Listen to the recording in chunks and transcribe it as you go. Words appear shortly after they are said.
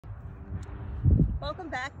Welcome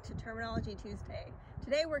back to Terminology Tuesday.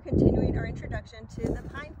 Today we're continuing our introduction to the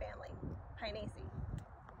pine family, Pinaceae.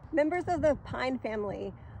 Members of the pine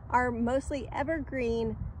family are mostly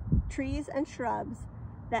evergreen trees and shrubs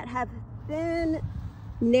that have thin,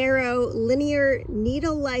 narrow, linear,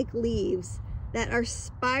 needle-like leaves that are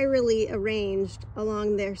spirally arranged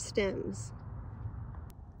along their stems.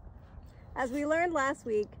 As we learned last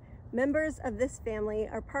week, members of this family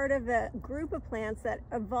are part of a group of plants that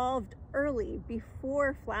evolved early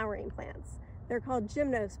before flowering plants. They're called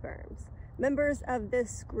gymnosperms. Members of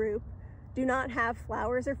this group do not have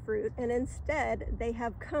flowers or fruit, and instead they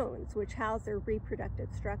have cones which house their reproductive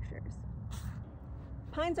structures.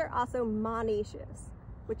 Pines are also monoecious,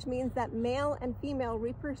 which means that male and female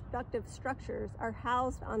reproductive structures are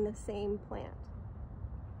housed on the same plant.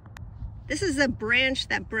 This is a branch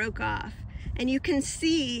that broke off, and you can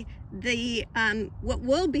see the what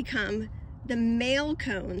will become the male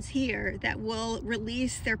cones here that will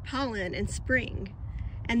release their pollen in spring,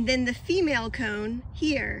 and then the female cone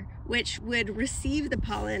here, which would receive the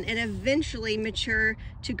pollen and eventually mature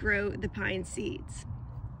to grow the pine seeds.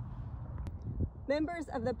 Members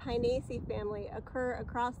of the Pinaceae family occur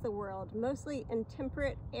across the world, mostly in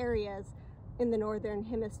temperate areas in the Northern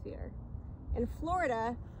Hemisphere. In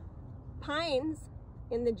Florida, pines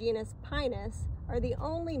in the genus Pinus are the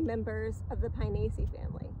only members of the Pinaceae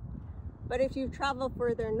family. But if you travel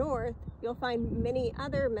further north, you'll find many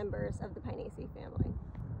other members of the Pinaceae family.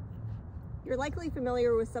 You're likely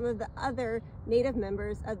familiar with some of the other native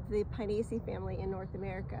members of the Pinaceae family in North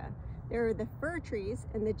America. There are the fir trees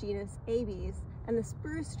in the genus Abies and the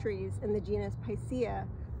spruce trees in the genus Pinaceae,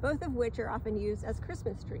 both of which are often used as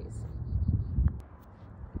Christmas trees.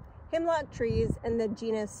 Hemlock trees in the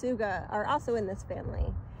genus Tsuga are also in this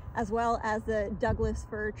family, as well as the Douglas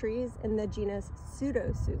fir trees in the genus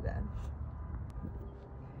Pseudotsuga.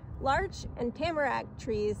 Larch and tamarack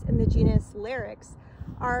trees in the genus Larix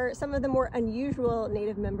are some of the more unusual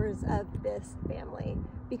native members of this family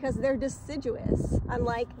because they're deciduous,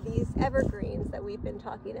 unlike these evergreens that we've been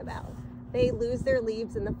talking about. They lose their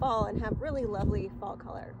leaves in the fall and have really lovely fall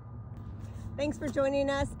color. Thanks for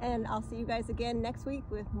joining us, and I'll see you guys again next week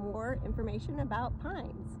with more information about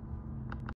pines.